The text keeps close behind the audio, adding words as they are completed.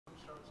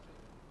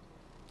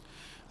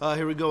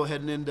Here we go,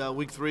 heading into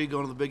week 3,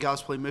 going to the Big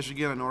House, play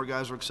Michigan. I know our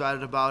guys are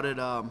excited about it.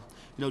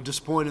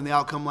 Disappointed in the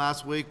outcome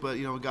last week, but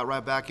we got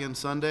right back in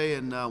Sunday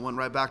and went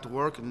right back to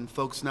work, and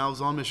focus now is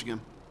on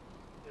Michigan.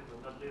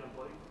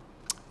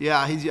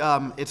 Yeah,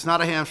 it's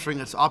not a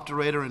hamstring; it's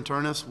obturator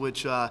internus,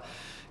 which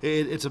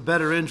it's a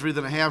better injury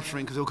than a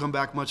hamstring because he'll come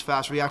back much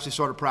faster. He actually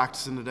started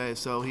practicing today,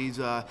 so he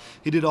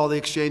did all the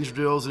exchange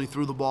drills and he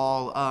threw the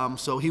ball.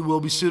 So he will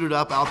be suited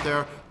up out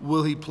there.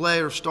 Will he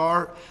play or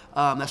start?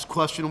 That's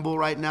questionable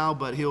right now,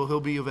 but he'll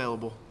be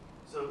available.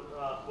 So do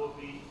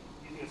you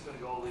think it's going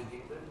to go all the way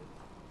deep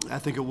then? I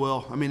think it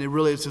will. I mean,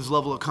 it's his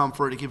level of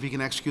comfort if he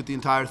can execute the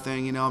entire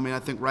thing. I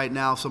think right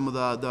now some of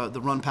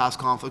the run-pass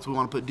conflicts we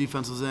want to put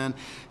defenses in,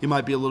 he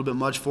might be a little bit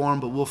much for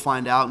him, but we'll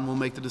find out and we'll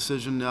make the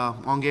decision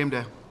on game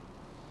day.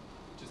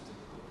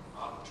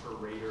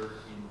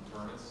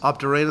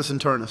 Obturator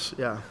internus,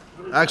 yeah.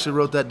 I actually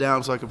wrote that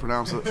down so I could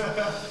pronounce it.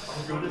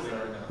 What is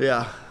that?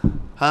 Yeah.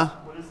 Huh?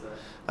 What is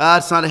that?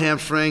 It's not a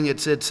hamstring.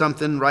 It's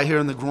something right here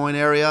in the groin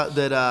area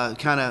that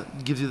kind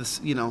of gives you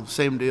this,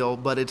 same deal,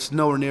 but it's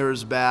nowhere near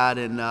as bad.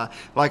 And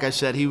like I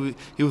said, he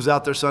was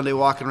out there Sunday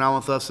walking around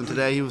with us, and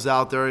today he was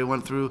out there. He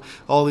went through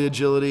all the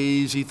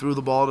agilities. He threw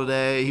the ball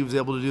today. He was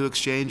able to do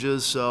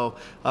exchanges. So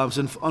it's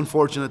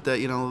unfortunate that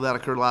that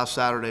occurred last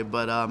Saturday.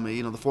 But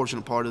the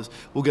fortunate part is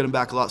we'll get him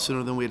back a lot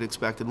sooner than we had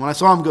expected. When I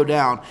saw him go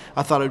down,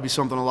 I thought it would be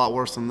something a lot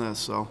worse than this.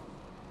 So.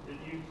 If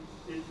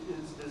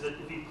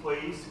he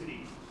plays, could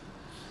he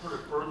hurt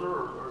it further,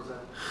 or is that?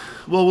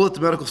 Well, we'll let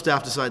the medical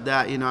staff decide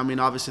that.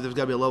 Obviously there's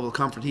got to be a level of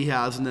comfort he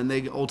has, and then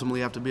they ultimately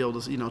have to be able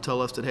to,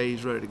 tell us that, hey,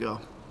 he's ready to go.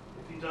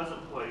 If he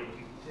doesn't play, do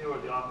you tailor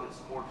the offense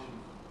more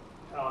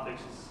to Alan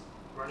Dixon's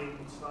running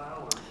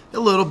style? Or? A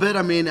little bit.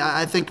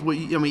 I think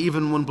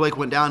even when Blake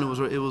went down, it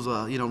was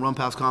a run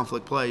pass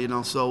conflict play.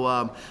 So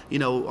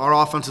our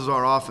offense is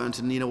our offense,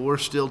 and we're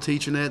still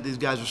teaching it. These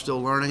guys are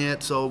still learning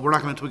it, so we're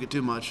not going to tweak it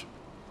too much.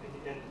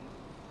 And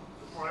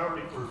the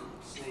priority for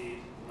Snead,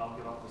 and I'll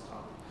get off this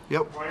topic.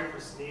 Yep. The priority for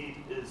Snead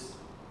is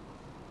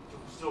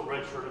to still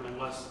redshirt him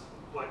unless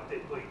Blake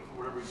for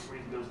whatever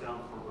reason goes down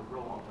for a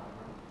real long time,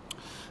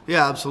 right?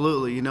 Yeah,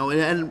 absolutely.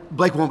 And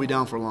Blake won't be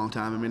down for a long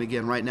time.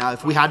 Again, right now,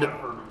 if we had to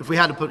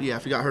put,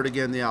 if he got hurt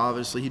again, yeah,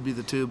 obviously he'd be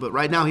the 2. But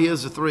right now he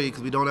is the 3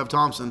 because we don't have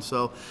Thompson.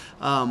 So,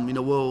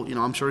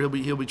 I'm sure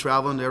he'll be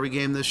traveling to every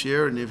game this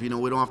year. And if we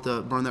don't have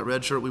to burn that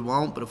red shirt, we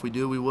won't. But if we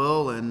do, we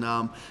will.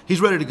 And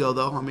he's ready to go,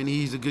 though.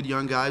 He's a good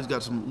young guy. He's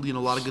got some, a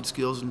lot of good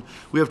skills, and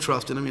we have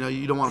trust in him.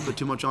 You don't want to put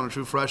too much on a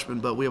true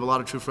freshman, but we have a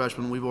lot of true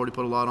freshmen. We've already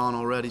put a lot on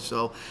already.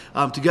 So,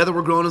 together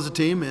we're growing as a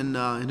team, and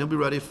he'll be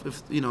ready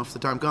if the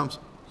time comes.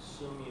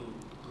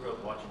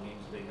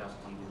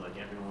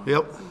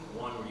 Yep.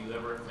 One, were you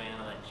ever a fan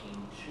of that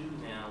team?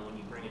 2, now, when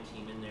you bring a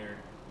team in there,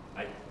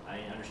 I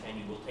understand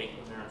you will take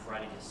them there on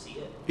Friday to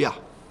see it. Yeah.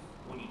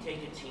 When you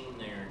take a team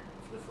there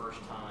for the first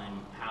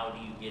time, how do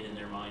you get in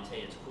their minds,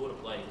 hey, it's cool to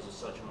play because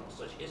there's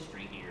such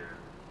history here,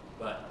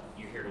 but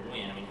you're here to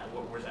win?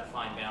 Where's that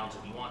fine balance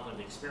if you want them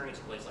to experience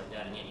a place like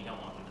that, and yet you don't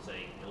want them to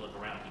say, look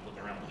around and keep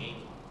looking around the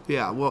games on?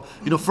 Yeah, well,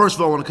 first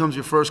of all, when it comes to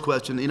your first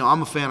question,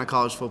 I'm a fan of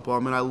college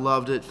football. I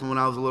loved it from when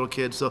I was a little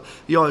kid. So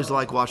you always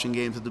like watching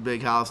games at the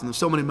Big House, and there's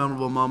so many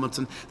memorable moments.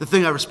 And the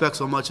thing I respect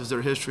so much is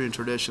their history and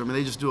tradition.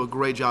 They just do a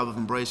great job of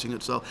embracing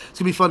it. So it's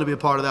gonna be fun to be a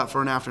part of that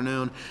for an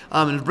afternoon.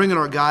 And bringing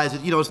our guys,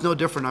 it's no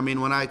different.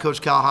 When I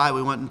coached Cal High,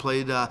 we went and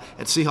played at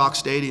Seahawks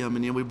Stadium,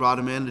 and we brought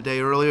them in a day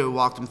earlier. We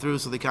walked them through,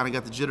 so they kind of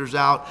got the jitters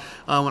out.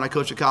 When I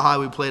coached at Cal High,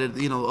 we played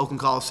at Oakland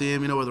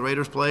Coliseum, where the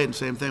Raiders played, and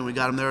same thing. We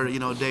got them there,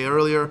 a day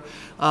earlier.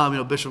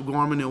 Bishop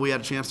Gorman, we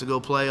had a chance to go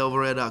play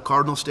over at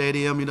Cardinal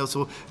Stadium,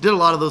 so did a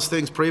lot of those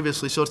things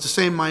previously. So it's the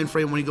same mind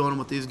frame when you go in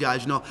with these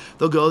guys.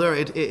 They'll go there.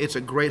 It's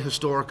a great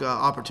historic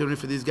opportunity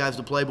for these guys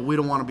to play, but we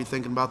don't want to be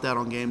thinking about that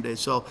on game day.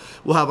 So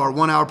we'll have our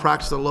 1-hour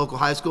practice at a local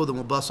high school, then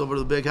we'll bus over to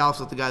the Big House,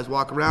 let the guys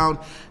walk around,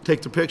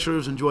 take their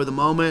pictures, enjoy the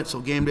moment. So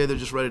game day, they're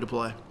just ready to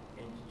play.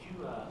 And did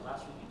you,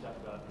 last week you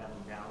talked about having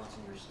balance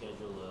in your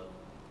schedule of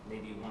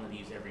maybe one of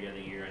these every other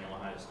year. I know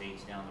Ohio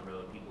State's down the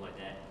road, people like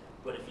that.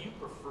 But if you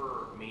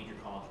prefer major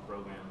college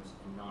programs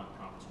and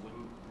non-conference,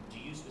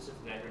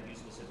 I heard you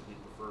specifically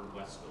prefer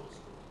West Coast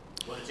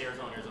schools. Whether it's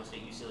Arizona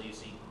State, UCLA,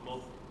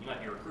 you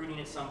might be recruiting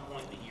at some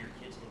point, but your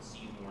kids can see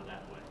you more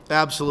that way.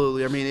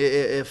 Absolutely.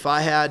 If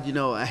I had,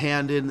 a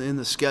hand in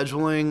the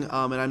scheduling,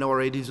 and I know our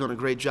AD's done a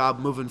great job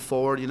moving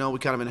forward, we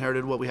kind of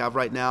inherited what we have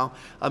right now.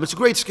 It's a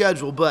great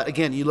schedule, but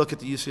again, you look at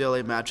the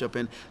UCLA matchup,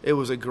 and it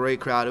was a great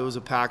crowd. It was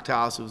a packed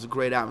house. It was a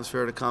great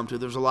atmosphere to come to.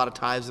 There's a lot of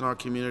ties in our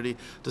community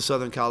to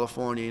Southern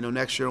California.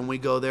 Next year when we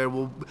go there,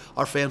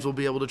 our fans will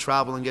be able to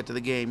travel and get to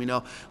the game.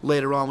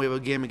 Later on we have a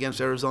game against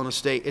Arizona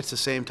State. It's the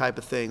same type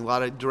of thing. A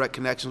lot of direct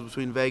connections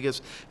between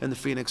Vegas and the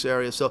Phoenix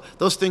area. So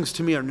those things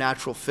to me are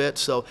natural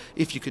fits. So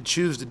if you could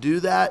choose to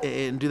do that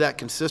and do that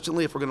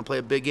consistently, if we're going to play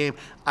a big game,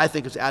 I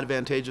think it's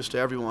advantageous to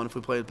everyone if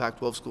we play in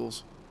Pac-12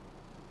 schools.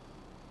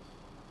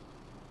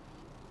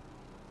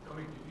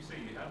 Tony, did you say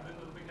you have been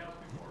to the Big House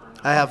before? Or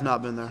not? I have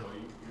not been there. So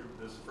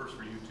this is first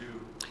for you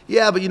too?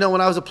 Yeah, but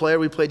when I was a player,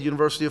 we played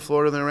University of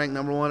Florida, and they ranked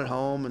 #1 at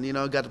home,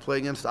 and got to play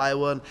against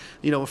Iowa. And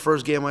the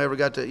first game I ever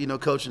got to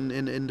coach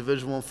in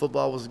Division I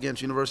football was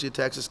against University of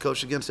Texas.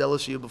 Coached against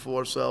LSU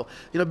before, so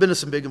I've been to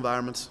some big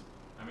environments.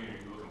 I mean, are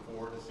you looking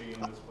forward to seeing this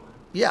play?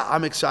 Yeah,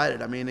 I'm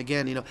excited. I mean,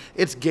 again,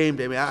 it's game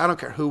day. I mean, I don't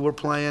care who we're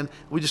playing.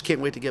 We just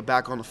can't wait to get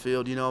back on the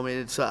field. I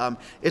mean,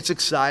 it's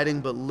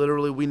exciting, but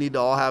literally we need to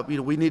all have,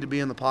 we need to be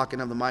in the pocket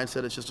and have the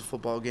mindset it's just a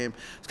football game.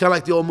 It's kind of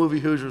like the old movie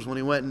Hoosiers when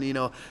he went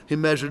and, he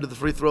measured to the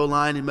free throw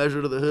line, he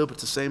measured to the hoop.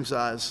 It's the same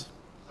size.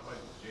 How about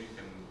Jake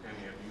and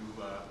Penny? Have you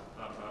thought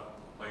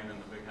about playing in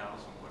the big house,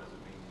 and what does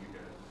it mean to you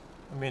guys?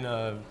 I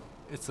mean,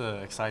 it's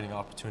an exciting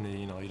opportunity.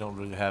 You don't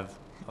really have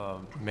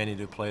many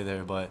to play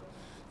there, but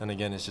then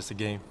again, it's just a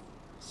game.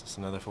 It's just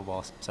another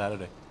football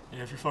Saturday.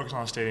 Yeah, if you're focused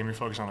on the stadium, you're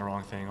focused on the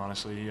wrong thing,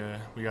 honestly.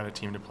 We got a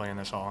team to play, and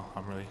that's all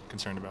I'm really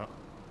concerned about.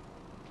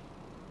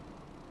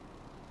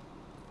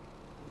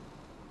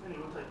 Penny,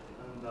 what type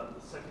in the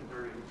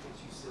secondary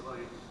against UCLA,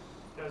 you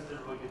guys did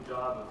a really good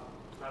job of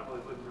not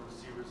really letting the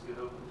receivers get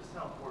open. Just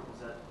how important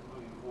is that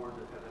moving forward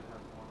to have that kind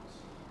of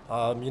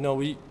performance?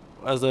 We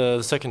as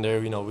a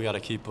secondary, we got to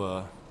keep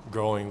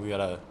growing. We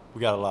got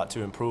a lot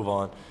to improve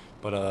on,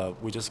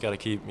 but we just got to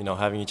keep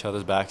having each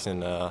other's backs,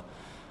 and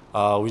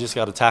we just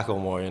got to tackle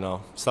more.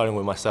 Starting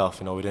with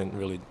myself, we didn't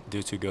really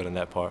do too good in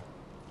that part.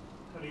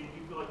 Tony, do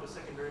you feel like the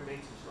secondary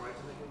made some strides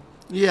in the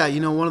game?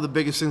 Yeah, one of the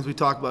biggest things we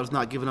talk about is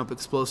not giving up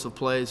explosive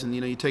plays. And,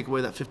 you take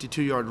away that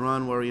 52-yard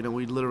run where,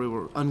 we literally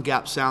were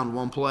ungapped sound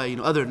one play.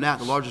 Other than that,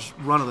 the largest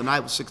run of the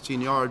night was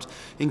 16 yards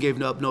and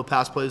gave up no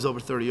pass plays over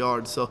 30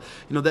 yards. So,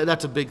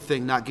 that's a big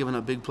thing, not giving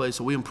up big plays.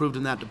 So we improved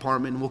in that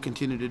department, and we'll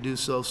continue to do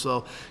so.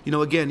 So,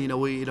 again,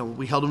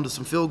 we held them to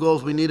some field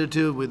goals we needed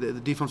to. The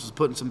defense was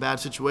put in some bad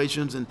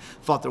situations and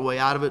fought their way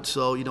out of it.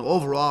 So,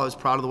 overall, I was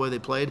proud of the way they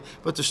played,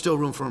 but there's still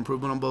room for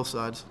improvement on both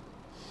sides.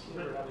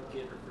 You ever have a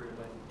kid recruited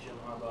by Jim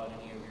Harbaugh in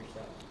any of your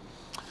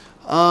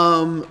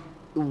stuff?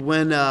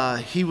 When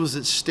he was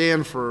at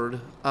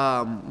Stanford,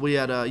 we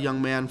had a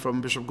young man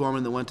from Bishop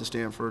Gorman that went to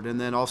Stanford. And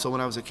then also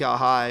when I was at Cal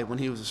High, when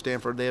he was at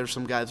Stanford, there were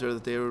some guys there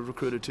that they were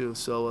recruited to.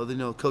 So,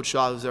 Coach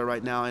Shaw who's there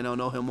right now. I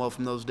know him well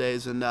from those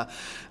days. And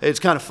it's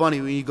kind of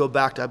funny when you go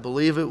back to, I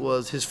believe it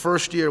was his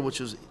first year, which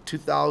was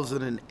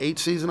 2008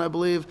 season, I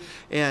believe.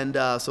 And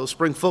so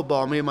spring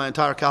football, me and my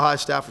entire Cal High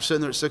staff were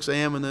sitting there at 6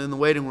 a.m. and then in the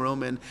waiting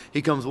room. And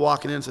he comes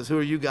walking in and says, "Who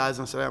are you guys?"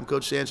 And I said, "I'm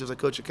Coach Sanchez. I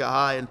coach at Cal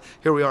High." And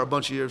here we are a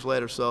bunch of years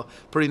later. So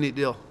pretty neat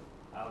deal.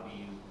 How do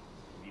you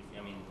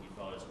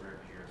follow his career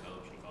because you're a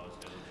coach, you follow his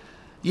coach?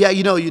 Yeah,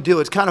 you do.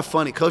 It's kind of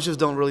funny. Coaches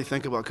don't really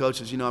think about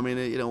coaches.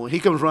 When he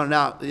comes running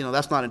out,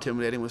 that's not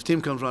intimidating. When his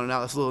team comes running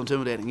out, that's a little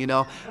intimidating,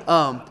 No,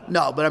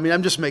 but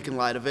I'm just making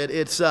light of it.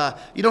 It's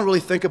you don't really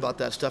think about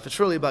that stuff. It's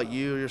really about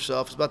you,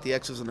 yourself. It's about the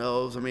X's and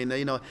O's.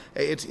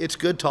 It's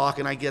good talk,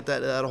 and I get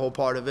that whole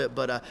part of it.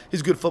 But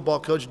he's a good football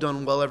coach,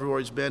 done well everywhere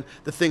he's been.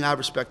 The thing I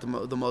respect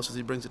the most is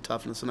he brings the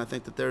toughness, and I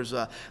think that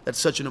that's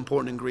such an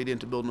important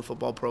ingredient to building a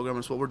football program.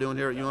 It's what we're doing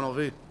here at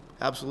UNLV.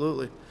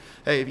 Absolutely.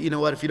 Hey, you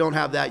know what? If you don't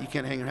have that, you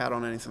can't hang your hat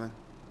on anything.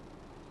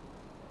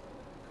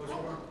 Coach,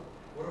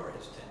 what are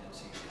his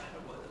tendencies? Kind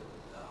of what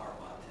the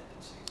Harbaugh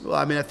tendencies? Well,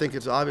 I think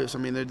it's obvious.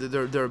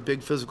 They're a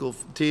big physical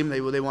team. They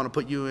want to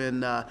put you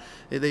in.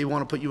 They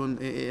want to put you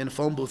in a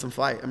phone booth and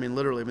fight.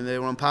 Literally. They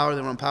run power,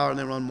 and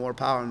they run more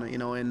power.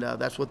 And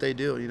that's what they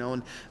do.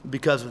 And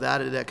because of that,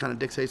 that kind of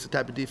dictates the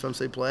type of defense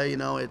they play.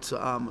 It's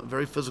a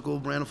very physical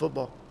brand of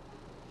football.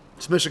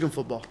 It's Michigan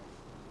football.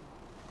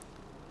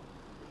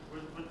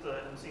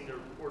 I'm seeing their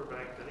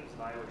quarterback, I think it's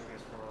an Iowa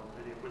transfer on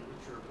video.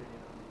 What's your opinion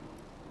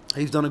on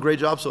He's done a great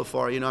job so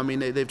far.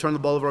 They've turned the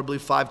ball over, I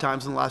believe, 5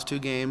 times in the last 2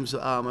 games.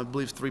 I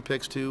believe 3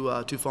 picks,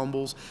 2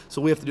 fumbles.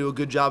 So we have to do a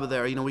good job of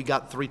there. We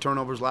got 3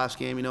 turnovers last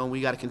game. And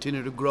we got to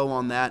continue to grow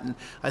on that. And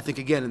I think,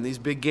 again, in these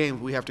big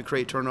games, we have to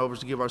create turnovers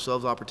to give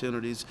ourselves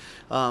opportunities.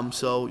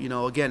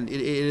 Again,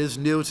 it is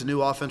new. It's a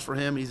new offense for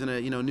him. He's in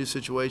a new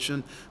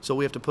situation. So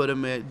we have to put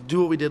him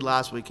do what we did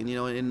last week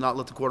and not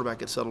let the quarterback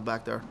get settled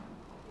back there.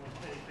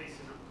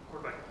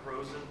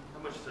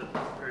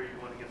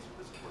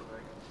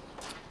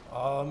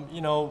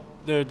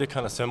 They're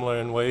kind of similar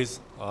in ways,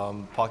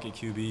 pocket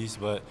QBs,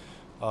 but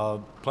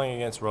playing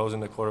against Rosen,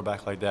 the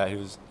quarterback like that, he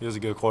was a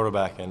good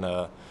quarterback, and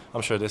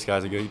I'm sure this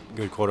guy's a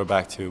good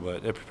quarterback too.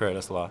 But it prepared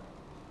us a lot.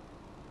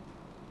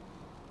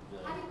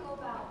 How do you go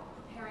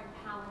about preparing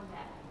Peni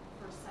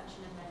for such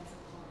an immense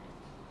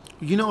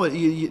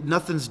opponent?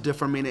 Nothing's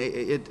different.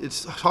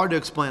 It's hard to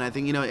explain. I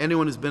think,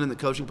 anyone who's been in the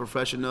coaching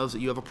profession knows that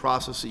you have a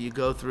process that you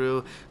go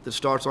through that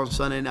starts on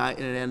Sunday night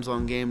and it ends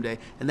on game day.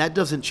 And that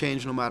doesn't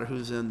change no matter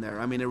who's in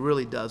there. It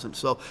really doesn't.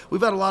 So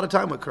we've had a lot of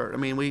time with Kurt.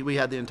 We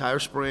had the entire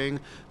spring.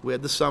 We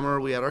had the summer.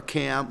 We had our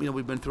camp.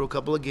 We've been through a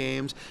couple of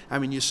games.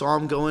 You saw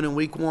him go in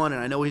week 1,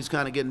 and I know he's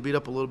kind of getting beat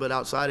up a little bit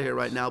outside of here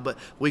right now, but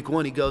week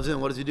 1 he goes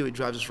in. What does he do? He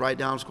drives us right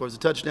down, scores a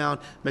touchdown,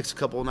 makes a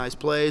couple of nice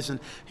plays, and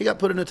he got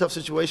put in a tough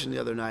situation the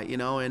other night,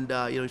 and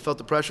he felt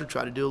the pressure,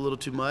 tried to do a little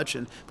too much,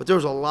 but there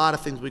was a lot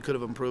of things we could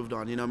have improved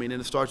on. And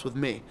it starts with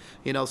me.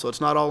 So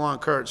it's not all on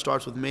Kurt. It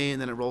starts with me,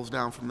 and then it rolls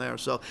down from there.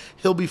 So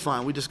he'll be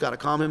fine. We just got to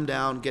calm him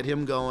down, get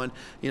him going.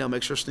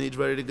 Make sure Snead's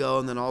ready to go,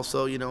 and then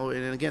also,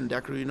 and again,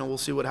 Decker. We'll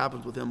see what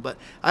happens with him. But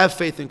I have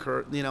faith in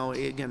Kurt.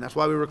 Again, that's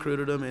why we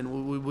recruited him,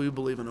 and we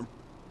believe in him.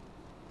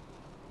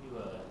 You've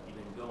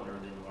been going earlier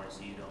than you want to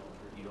see. You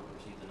don't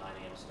perceive the 9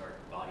 a.m.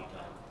 start body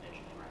time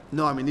initially, right?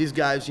 No, these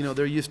guys,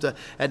 they're used to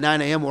at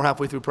 9 a.m. we're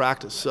halfway through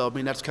practice. So,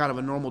 that's kind of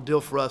a normal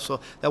deal for us. So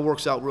that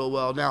works out real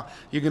well. Now,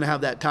 you're going to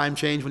have that time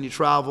change when you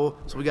travel.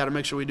 So we got to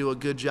make sure we do a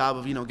good job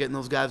of, getting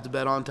those guys to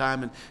bed on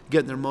time and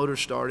getting their motors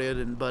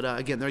started. But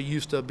again, they're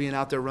used to being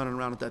out there running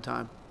around at that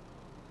time.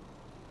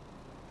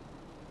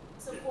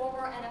 So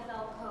former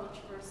NFL coach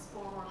versus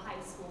former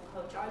high school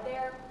coach, are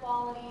there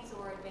qualities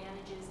or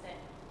advantages that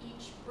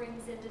each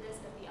brings into this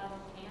that the other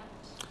can't?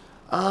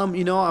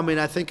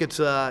 I think it's,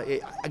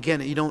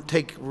 again, you don't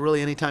take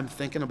really any time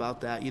thinking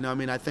about that.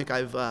 I think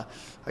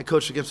I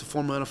coached against a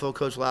former NFL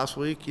coach last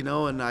week,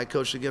 and I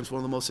coached against one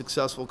of the most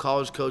successful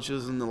college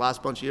coaches in the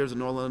last bunch of years in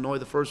Northern Illinois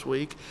the first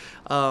week.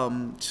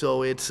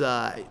 So it's,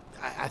 I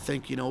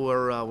think,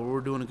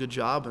 we're doing a good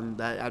job, and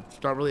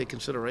that's not really a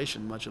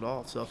consideration much at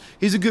all. So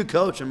he's a good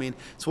coach.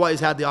 It's why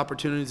he's had the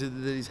opportunities that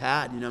he's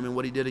had.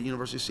 What he did at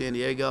University of San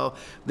Diego,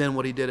 then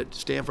what he did at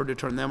Stanford to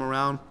turn them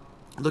around.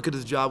 Look at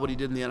his job, what he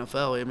did in the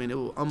NFL. It was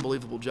an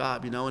unbelievable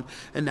job,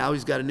 and now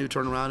he's got a new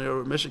turnaround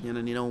over at Michigan,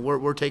 and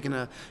we're taking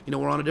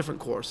we're on a different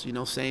course,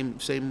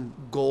 same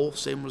goal,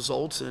 same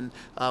results, and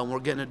we're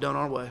getting it done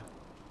our way.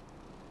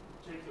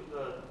 Jake,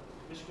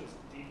 Michigan's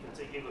defense,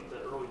 they gave up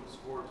the early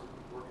score to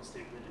Oregon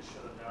State, and they just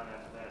shut them down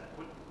after that.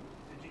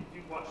 Did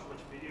you watch much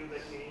video of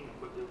that game?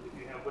 And if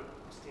you have, what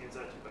stands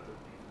out to you about their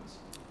defense?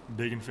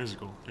 Big and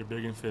physical. They're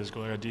big and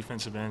physical. They got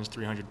defensive ends,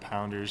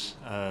 300-pounders.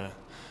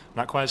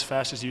 Not quite as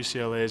fast as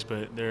UCLA's,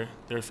 but they're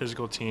a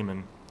physical team,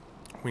 and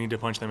we need to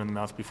punch them in the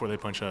mouth before they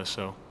punch us.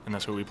 And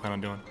that's what we plan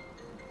on doing.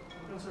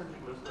 What concerns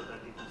you most about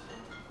that defense?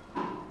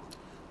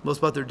 Most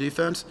about their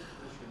defense?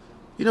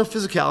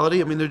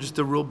 Physicality.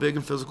 They're real big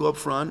and physical up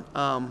front.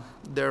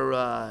 They're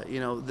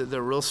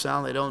real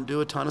sound. They don't do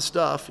a ton of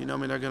stuff. They're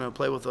going to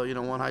play with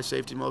one high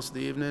safety most of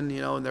the evening.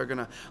 And they're going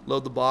to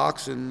load the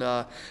box. And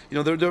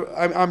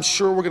I'm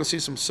sure we're going to see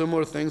some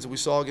similar things that we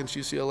saw against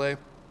UCLA.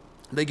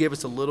 They gave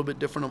us a little bit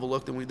different of a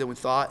look than we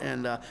thought,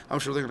 and I'm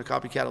sure they're going to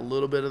copycat a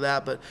little bit of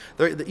that. But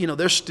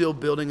they're still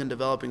building and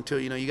developing too.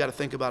 You got to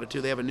think about it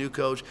too. They have a new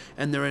coach,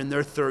 and they're in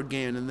their third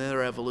game and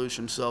their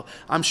evolution. So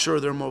I'm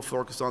sure they're more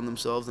focused on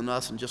themselves than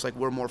us, and just like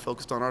we're more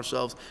focused on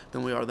ourselves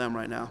than we are them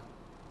right now.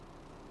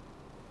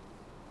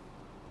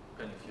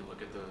 And if you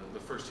look at the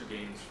first two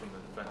games from the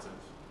defensive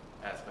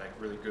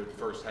aspect, really good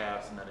first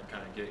halves, and then it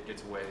kind of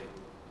gets away.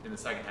 In the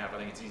second half, I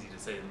think it's easy to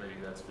say that maybe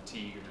that's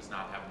fatigue or just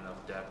not having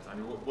enough depth.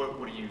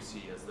 What do you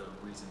see as the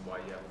reason why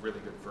you have really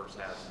good first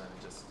halves and then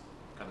just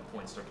kind of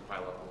points start to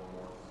pile up a little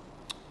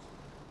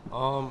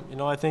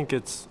more? I think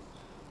it's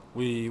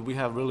we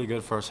have really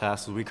good first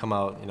halves. So we come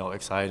out,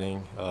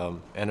 exciting,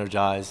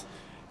 energized,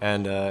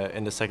 and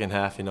in the second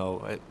half,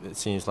 it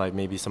seems like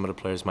maybe some of the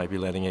players might be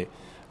letting it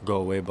go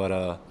away.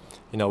 But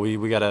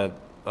we gotta,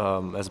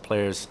 as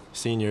players,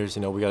 seniors,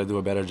 we gotta do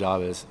a better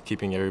job as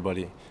keeping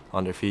everybody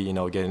on their feet,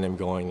 getting them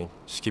going and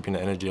just keeping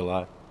the energy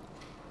alive.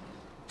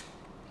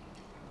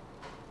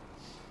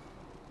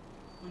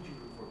 Who'd you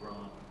root for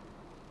growing up?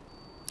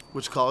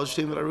 Which college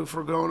team did I root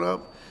for growing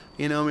up?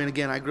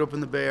 Again, I grew up in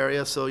the Bay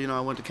Area, so,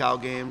 I went to Cal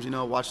games,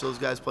 watched those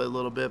guys play a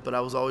little bit, but I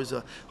was always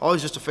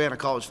just a fan of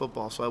college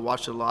football, so I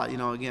watched it a lot.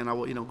 Again,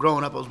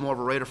 growing up, I was more of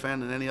a Raider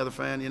fan than any other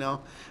fan,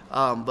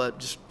 but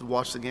just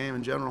watched the game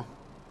in general.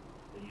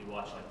 You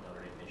watched like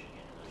Notre Dame, Michigan,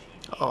 and those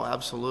huge games. Oh,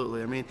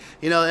 absolutely. And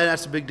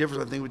that's the big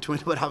difference, I think, between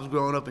what I was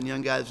growing up and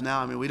young guys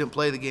now. We didn't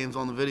play the games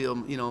on the video,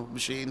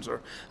 machines,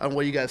 or I don't know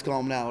what you guys call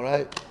them now,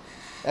 right?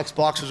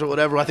 Xboxes or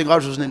whatever. I think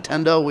ours was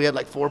Nintendo. We had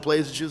like 4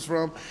 plays to choose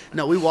from.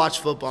 No, we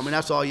watched football.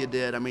 That's all you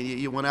did.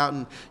 You went out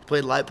and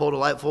played light pole to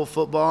light pole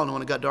football, and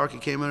when it got dark, you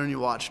came in and you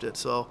watched it.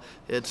 So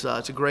it's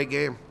a great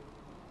game.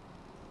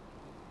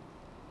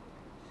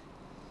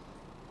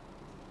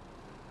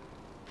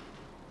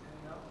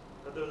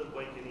 Other than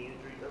Blake, any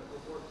injury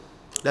report?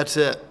 That's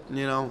it.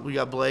 We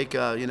got Blake.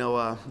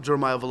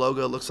 Jeremiah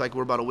Valoga. Looks like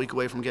we're about a week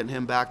away from getting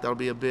him back. That'll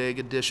be a big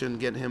addition,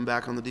 getting him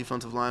back on the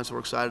defensive line. So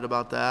we're excited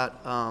about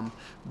that.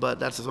 But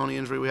that's the only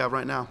injury we have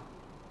right now.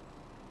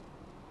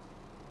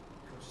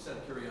 Coach, just out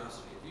of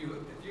curiosity, if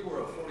you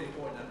were a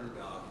 40-point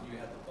underdog and you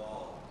had the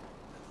ball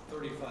at the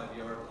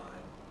 35-yard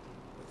line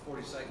with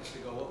 40 seconds to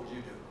go, what would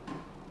you do?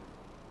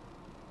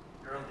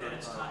 You're on And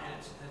it's tied,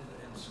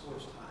 and the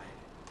score's tied.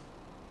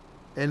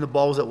 And the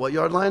ball was at what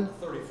yard line?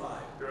 35.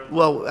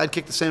 Well, I'd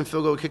kick the same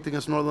field goal we kicked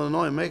against Northern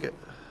Illinois and make it.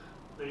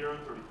 So you're on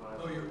 35.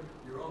 No,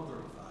 you're on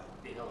 35.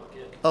 They held a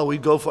kick. Oh,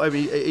 we'd go for.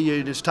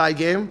 It's tie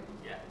game.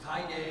 Yeah.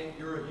 Tie game.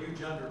 You're a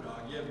huge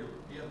underdog. You have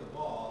the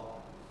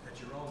ball,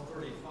 at your own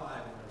 35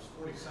 and there's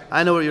 40 seconds.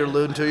 I know what you're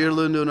alluding to. You're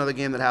alluding to another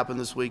game that happened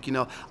this week. You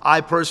know,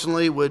 I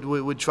personally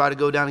would try to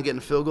go down and get in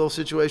a field goal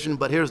situation,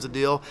 but here's the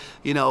deal.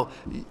 You know,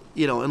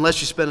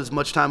 unless you spend as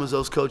much time as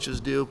those coaches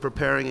do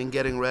preparing and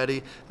getting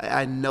ready,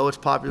 I know it's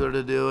popular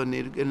to do,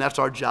 and that's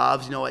our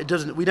jobs. You know, it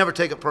doesn't. We never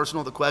take it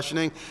personal, the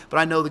questioning, but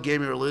I know the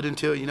game you're alluding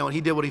to. You know, and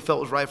he did what he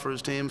felt was right for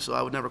his team, so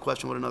I would never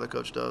question what another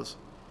coach does.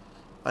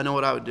 I know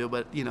what I would do,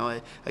 but, you know,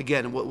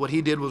 again, what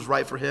he did was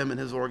right for him and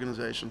his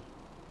organization.